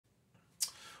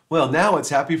Well, now it's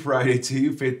Happy Friday to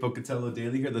you, Faith Pocatello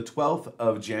Daily here, the 12th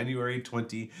of January,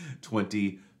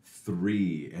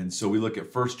 2023. And so we look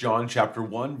at 1 John chapter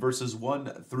 1, verses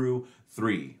 1 through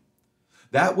 3.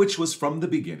 That which was from the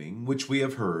beginning, which we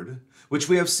have heard, which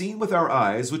we have seen with our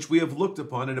eyes, which we have looked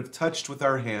upon and have touched with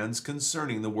our hands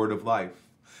concerning the word of life.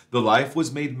 The life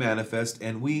was made manifest,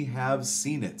 and we have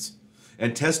seen it,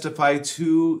 and testify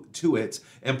to it,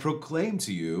 and proclaim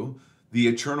to you the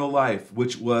eternal life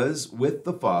which was with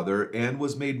the Father and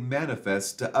was made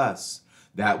manifest to us.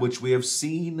 That which we have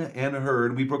seen and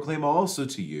heard, we proclaim also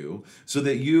to you, so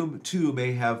that you too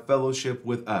may have fellowship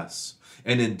with us.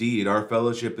 And indeed, our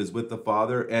fellowship is with the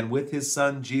Father and with his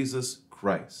Son, Jesus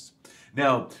Christ.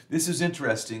 Now, this is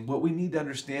interesting. What we need to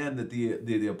understand that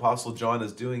the Apostle John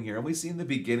is doing here, and we see in the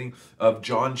beginning of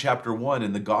John chapter 1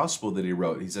 in the gospel that he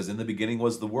wrote, he says, in the beginning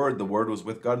was the Word was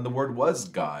with God, and the Word was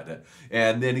God.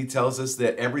 And then he tells us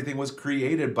that everything was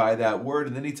created by that Word.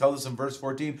 And then he tells us in verse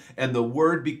 14, and the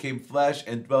Word became flesh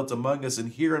and dwelt among us. And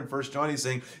here in 1 John, he's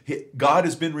saying, God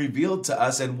has been revealed to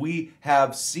us, and we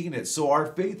have seen it. So our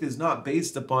faith is not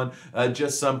based upon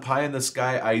just some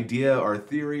pie-in-the-sky idea or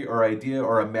theory or idea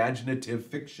or imaginative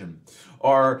fiction.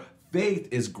 Our faith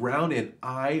is grounded in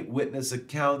eyewitness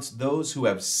accounts, those who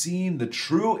have seen the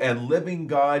true and living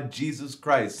God, Jesus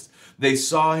Christ. They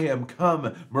saw him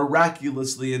come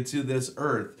miraculously into this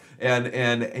earth.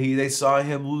 They saw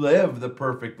him live the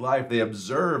perfect life. They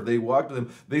observed, they walked with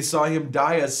him. They saw him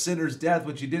die a sinner's death,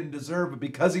 which he didn't deserve. But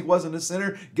because he wasn't a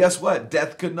sinner, guess what?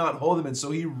 Death could not hold him. And so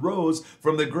he rose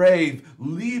from the grave,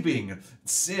 leaving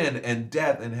sin and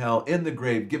death and hell in the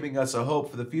grave, giving us a hope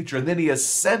for the future. And then he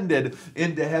ascended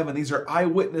into heaven. These are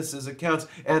eyewitnesses' accounts.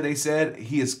 And they said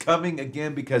he is coming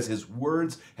again because his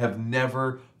words have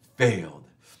never failed.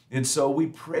 And so we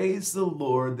praise the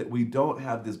Lord that we don't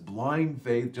have this blind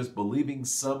faith, just believing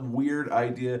some weird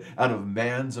idea out of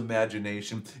man's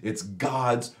imagination. It's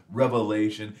God's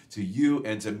revelation to you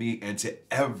and to me and to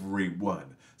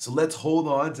everyone. So let's hold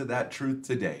on to that truth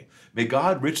today. May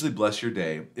God richly bless your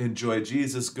day. Enjoy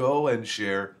Jesus. Go and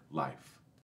share life.